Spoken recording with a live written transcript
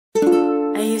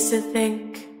used to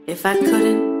think if I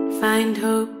couldn't find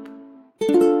hope,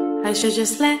 I should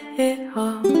just let it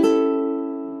all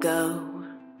go.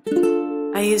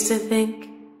 I used to think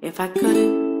if I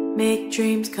couldn't make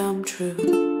dreams come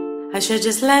true, I should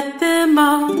just let them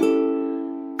all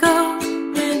go.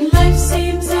 When life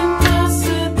seems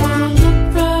impossible, look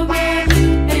from a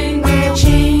new angle,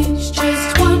 change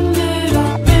just one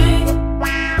little thing.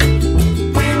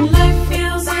 When life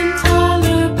feels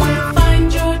intolerable,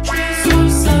 find your true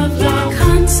source of love.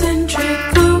 Concentrate,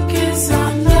 focus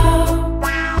on love.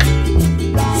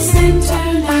 Center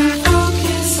and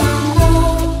focus on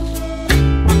love.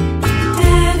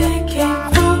 Dedicate,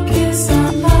 focus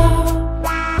on love.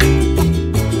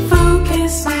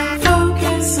 Focus and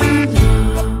focus on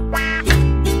love.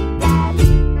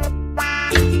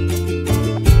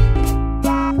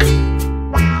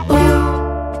 Oh,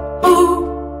 oh,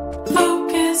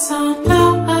 focus on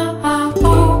love. Oh,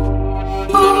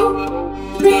 oh,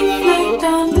 reflect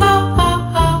on love.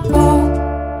 Oh,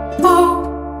 oh,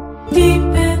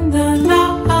 deep in the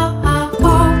love. Oh,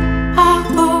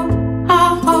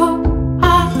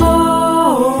 oh,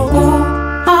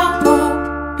 oh,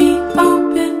 be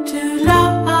open to love.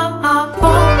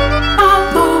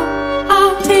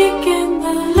 Take in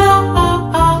the love.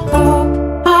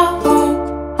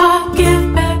 Give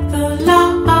back the love.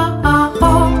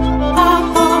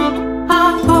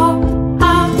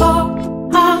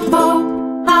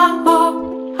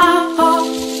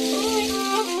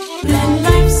 When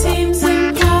life seems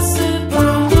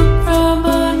impossible, look from a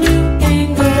new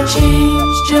angle,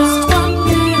 change just one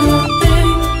little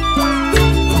thing.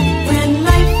 When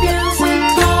life feels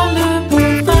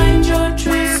intolerable, find your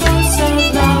true source of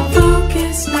love.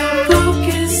 Focus now,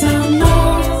 focus on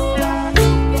love.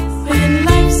 When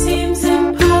life seems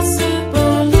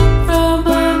impossible, look from a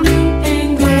new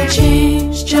angle,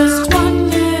 change just one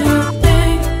little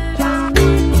thing.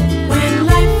 When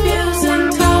life feels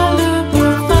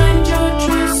intolerable, find your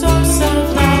true source of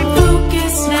love.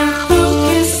 Focus now,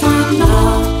 focus on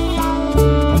love.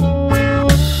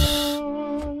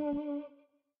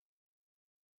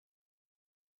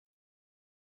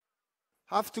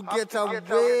 Have to get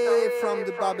away from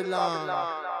the Babylon.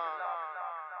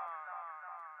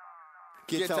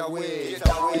 Get away. Get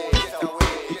away. Get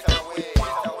away. Get away.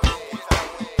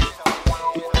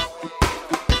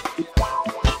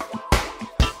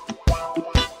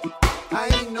 I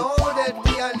know that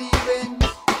we are leaving.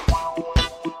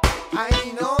 I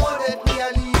know that we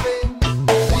are leaving.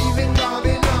 Leaving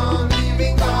Babylon,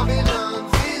 leaving Babylon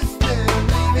system.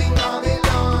 Leaving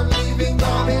Babylon, leaving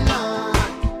Babylon.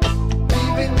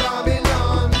 Leaving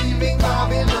Babylon, leaving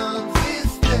Babylon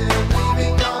system.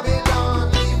 Leaving Babylon,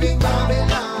 leaving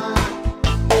Babylon.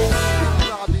 Leaving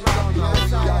Babylon,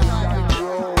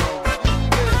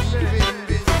 leaving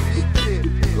this city.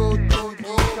 Go to the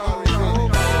corridor.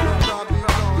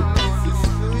 Babylon is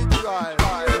spiritual.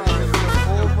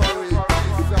 Over it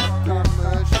is a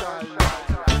commercial.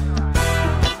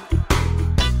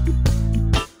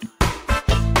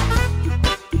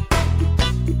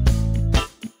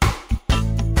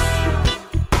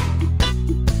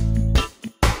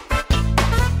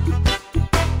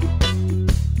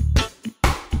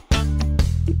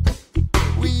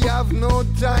 We have no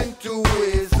time to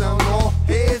waste, no more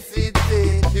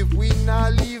hesitate. If we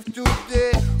not leave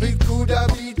today, it could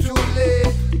have been too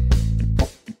late.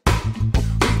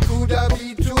 It could have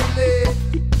been too late.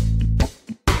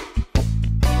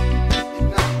 It's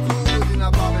not good in a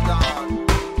Babylon.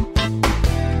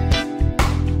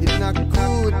 It's not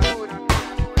good.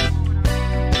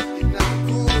 It's not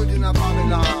good in a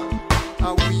Babylon.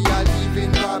 And we are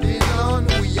leaving Babylon.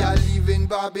 We are leaving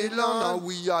Babylon. And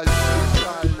we are leaving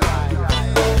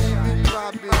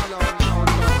Babylon.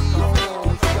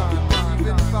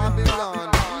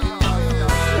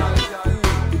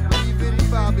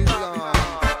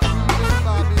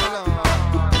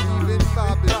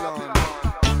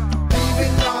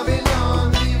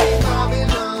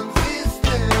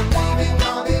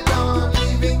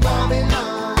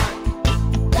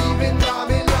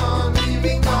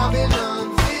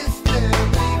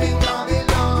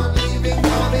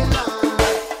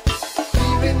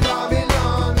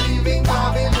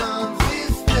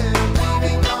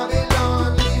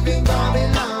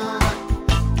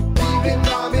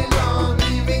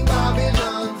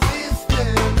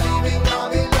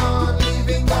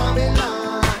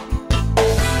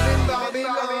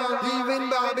 Leaving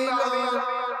Babylon.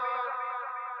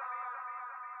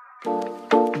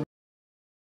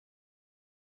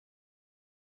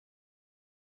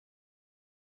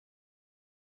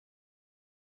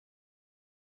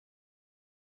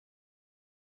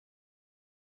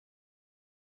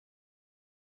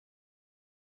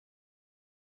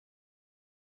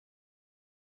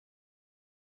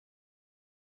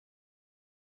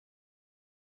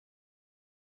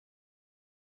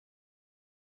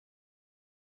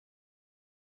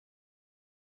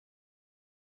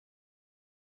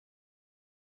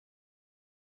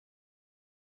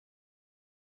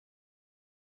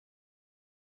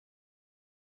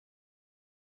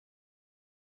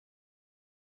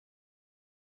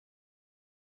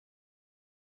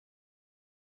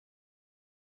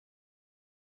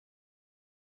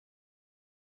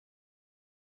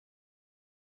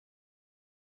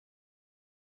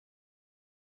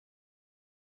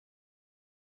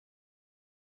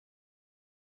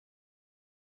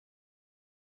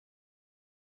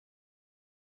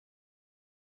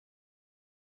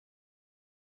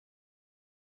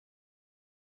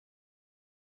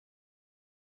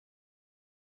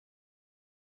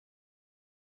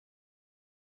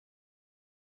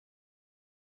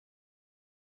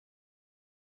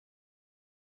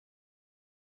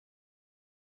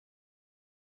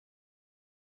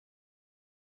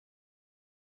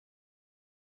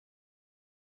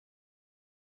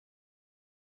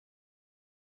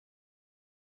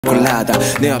 콜라다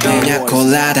내 옆에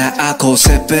냐콜라다 알코올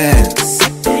sipping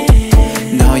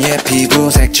너의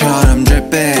피부색처럼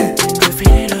dripping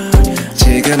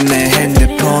지금 내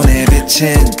핸드폰에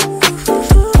비친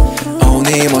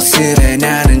네 모습에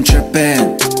나는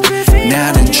tripping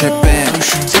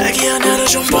자기야 나를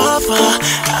좀 봐봐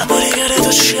아무리 그래도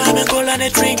취하면 곤란해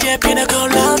드링크에 Pina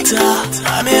Colada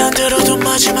맘에 안 들어도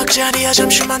마지막 잔이야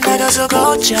잠시만 나가서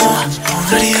걷자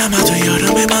오늘이 아마도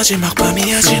여름의 마지막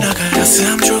밤이야 지나갈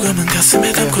따스함 조금은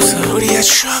가슴에 담고서 우리의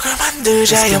추억을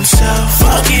만들자 I'm so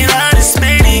fucking honest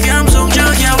매일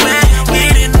감성적이야 왜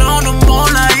이리 너는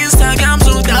몰라 인스타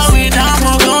감성 따위 다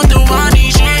먹은 도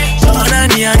아니지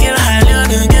뻔한 이야기를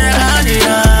하려는 게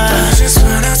아니라 I just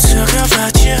wanna talk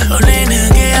about you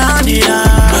울리는 게 아니라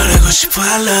말하고 싶어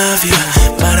I love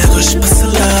you 말하고 싶어서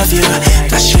love you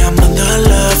다시 한 번 더 I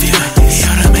love you 이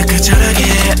여름에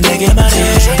끝자락에 내게 말해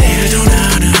내일도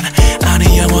나는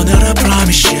아니 영원으로 I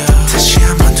promise you 다시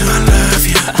한 번 더 I love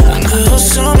you 그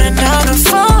웃음에 나는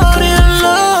fall in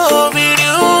love with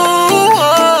you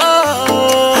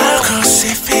알코올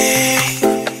sipping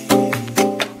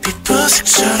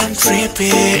빛보색처럼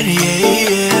dripping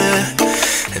yeah, yeah.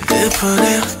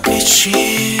 핸드폰에 비친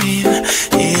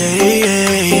yeah,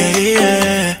 yeah, yeah.